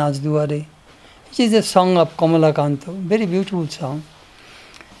চিন্তামণির নাচ দুয়ারে. Which is a song of Kamalakanta, very beautiful song.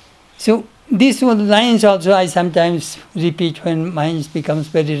 So these lines also I sometimes repeat when mind becomes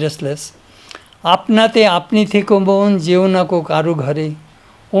very restless. আপনাতে আপনি থেকো মন যেও না কো কারো ঘরে.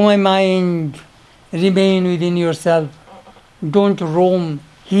 Oh my mind, remain within yourself. Don't roam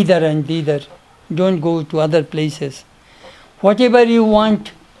hither and thither. Don't go to other places. Whatever you want,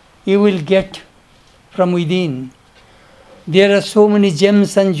 you will get from within. There are so many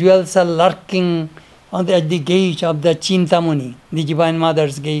gems and jewels are lurking at the gate of the Chintamani, the Divine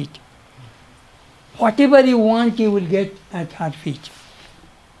Mother's gate. Whatever you want, you will get at her feet.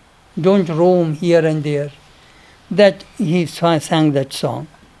 Don't roam here and there. That he sang that song.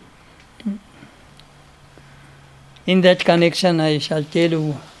 In that connection, I shall tell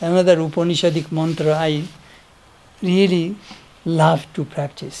you another Upanishadic mantra I really love to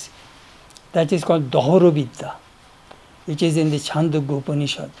practice. That is called Dahara Vidya, which is in the Chandogya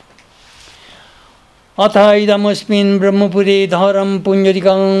Upanishad. Atha idamasmin brahmapure dharam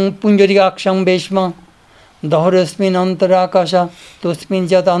punjarikaksham beshma daharasmin antarakasha tosmin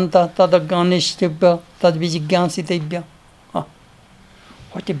jatanta tadagganishtivya tadvijigyansitevya.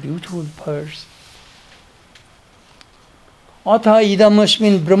 What a beautiful verse. Atha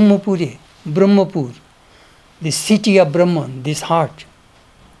idamasmin brahmapure, Brahmapur, the city of Brahman, this heart.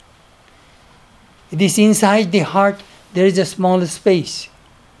 This inside the heart, there is a small space.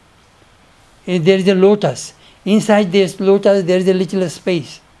 There is a lotus. Inside this lotus, there is a little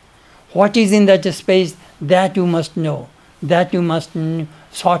space. What is in that space? That you must know. That you must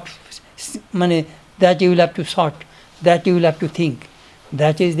sort. That you will have to sort. That you will have to think.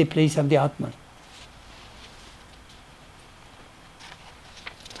 That is the place of the Atman.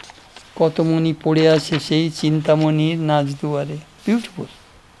 কত মনি পড়ে আছে সেই চিন্তামণির নাচ দুয়ারে. Beautiful.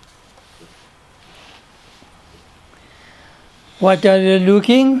 What are you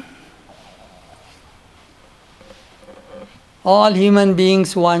looking? All human beings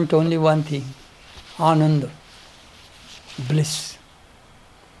want only one thing, Ananda, bliss.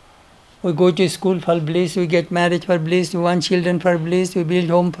 We go to school for bliss, we get married for bliss, we want children for bliss, we build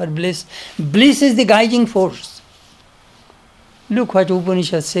home for bliss. Bliss is the guiding force. Look what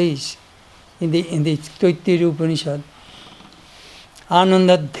Upanishad says in the Taittiriya Upanishad.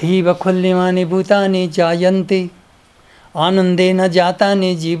 Ananda dhiva khulyamani bhutani jayanti anandena jatani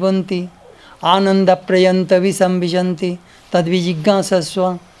jivanti ananda prayanta visambhishanti tadvijiggasasva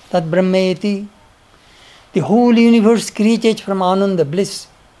Tad Brahmayati. The whole universe created from Ananda, bliss.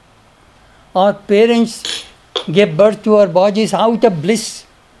 Our parents gave birth to our bodies out of bliss.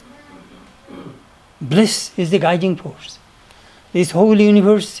 Bliss is the guiding force. This whole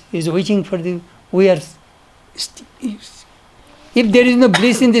universe is waiting for the... If there is no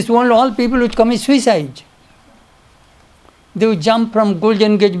bliss in this world, all people would commit suicide. They would jump from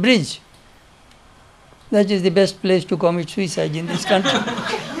Golden Gate Bridge. That is the best place to commit suicide in this country.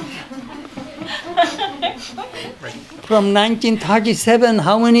 From 1937,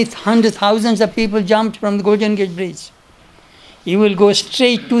 how many hundred thousands of people jumped from the Golden Gate Bridge? You will go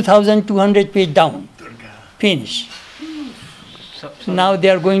straight 2,200 feet down. Finish. Now they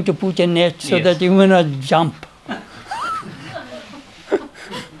are going to put a net so that you will not jump.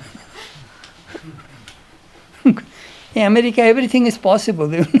 In America, everything is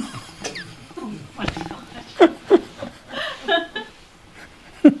possible. You know?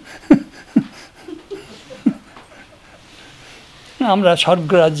 Amra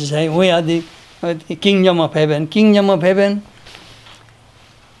Swargaraj say, we are the kingdom of heaven. Kingdom of heaven,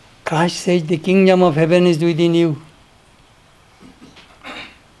 Christ says the kingdom of heaven is within you.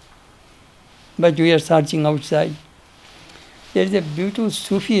 But we are searching outside. There is a beautiful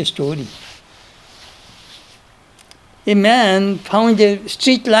Sufi story. A man found a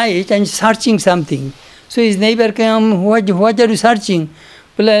street light and searching something. So his neighbor came, what are you searching?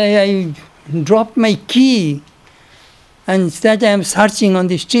 Well, I dropped my key. And that I am searching on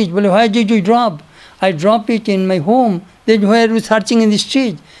the street. Well, why did you drop? I dropped it in my home. Then why are you searching in the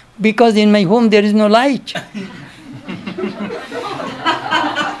street? Because in my home there is no light.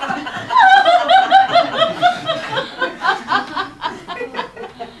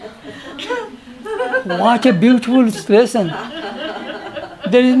 What a beautiful lesson.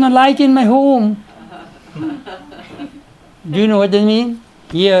 There is no light in my home. Do you know what I mean?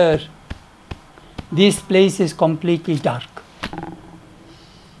 Here. This place is completely dark.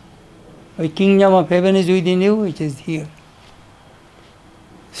 The kingdom of heaven is within you, it is here.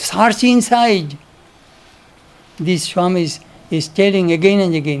 Search inside. This Swami is telling again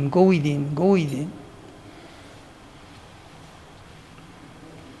and again, go within, go within.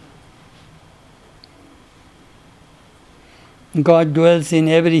 God dwells in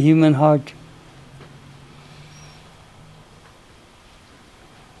every human heart.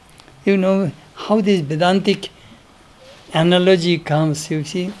 You know how this Vedantic analogy comes, you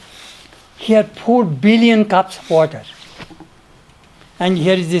see. Here 4 billion cups of water. And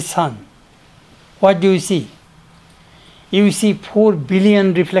here is the sun. What do you see? You see 4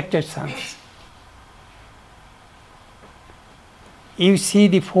 billion reflected suns. You see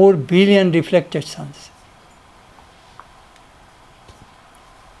the 4 billion reflected suns.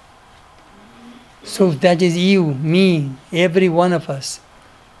 So that is you, me, every one of us.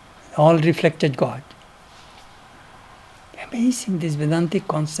 All reflected God. Amazing, this Vedantic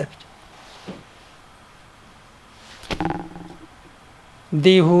concept.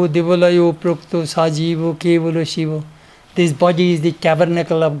 Deho devalayo prokto sajivo kevalo shivo. This body is the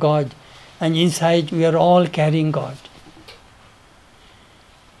tabernacle of God, and inside we are all carrying God.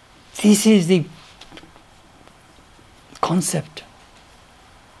 This is the concept.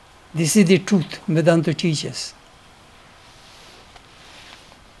 This is the truth Vedanta teaches.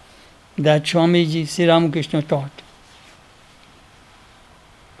 That Swamiji, Sri Ramakrishna taught.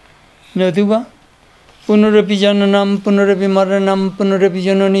 Natuva, Punarapi Jananam, Punarapi Maranam, Punarapi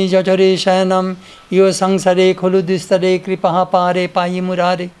Janani Jatare Shayanam, Yo Sangsare, Kholudistare, Kripaha Pare, Payi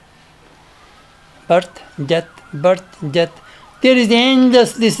Murare. Birth, death, birth, death. There is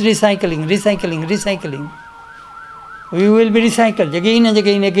endless this recycling. We will be recycled again and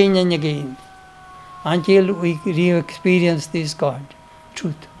again, again and again, until we re-experience this God,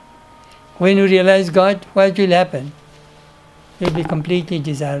 truth. When you realize God, what will happen? You will be completely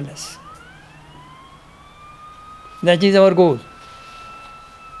desireless. That is our goal.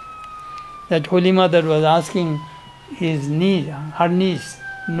 That Holy Mother was asking her niece,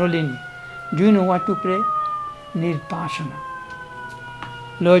 Nolini, do you know what to pray? Nirpashana.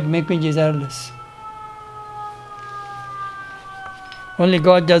 Lord, make me desireless. Only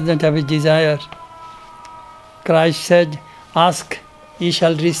God does not have a desire. Christ said, ask, ye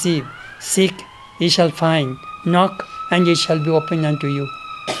shall receive. Seek, ye shall find. Knock, and it shall be opened unto you.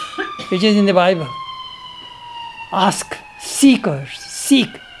 It is in the Bible. Ask, seekers,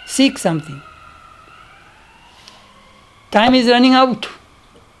 seek something. Time is running out.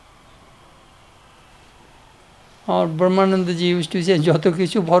 Or Brahmananda ji used to say, Joto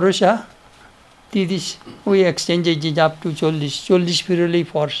kichu bharosha, tidish, we extended it up to 40 piruli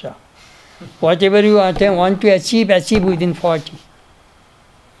forsha. Whatever you want to achieve within 40.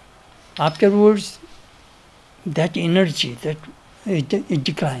 Afterwards, that energy, that it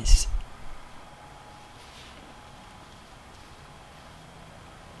declines.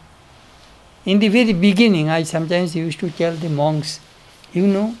 In the very beginning, I sometimes used to tell the monks,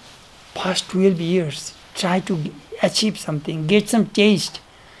 past 12 years, try to achieve something, get some taste.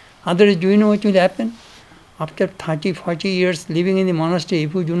 Otherwise, do you know what will happen? After 30, 40 years living in the monastery,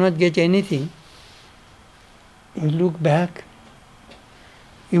 if you do not get anything, you look back,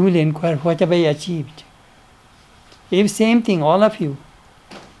 you will inquire, what have I achieved? If same thing, all of you,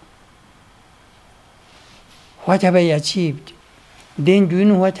 what have I achieved? Then do you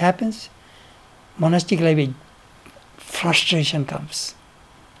know what happens? Monastic life, frustration comes.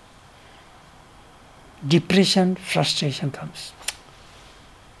 Depression, frustration comes.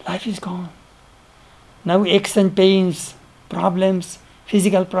 Life is gone. Now aches and pains, problems,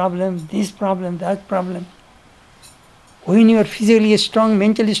 physical problems, this problem, that problem. When you are physically strong,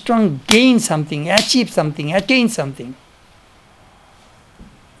 mentally strong, gain something, achieve something, attain something.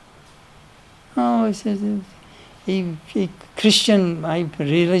 Oh, it says, a Christian, I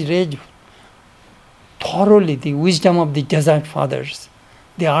read thoroughly the wisdom of the desert fathers,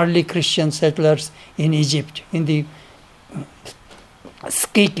 the early Christian settlers in Egypt, in the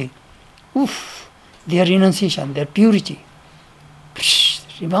Skete. Their renunciation, their purity,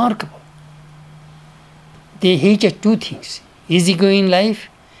 remarkable. They hated two things, easygoing life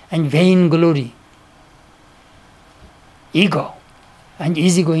and vain glory. Ego and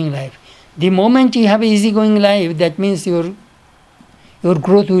easygoing life. The moment you have an easygoing life, that means your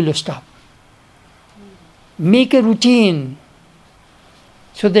growth will stop. Make a routine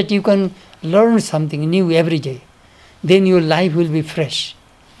so that you can learn something new every day. Then your life will be fresh.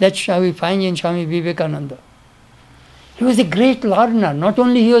 That's how we find in Swami Vivekananda. He was a great learner. Not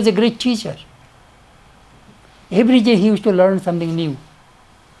only he was a great teacher. Every day he used to learn something new.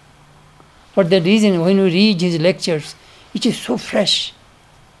 For that reason, when you read his lectures, it is so fresh.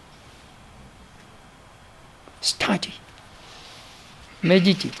 Study.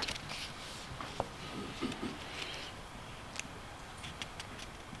 Meditate.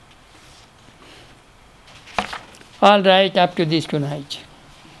 All right, up to this tonight.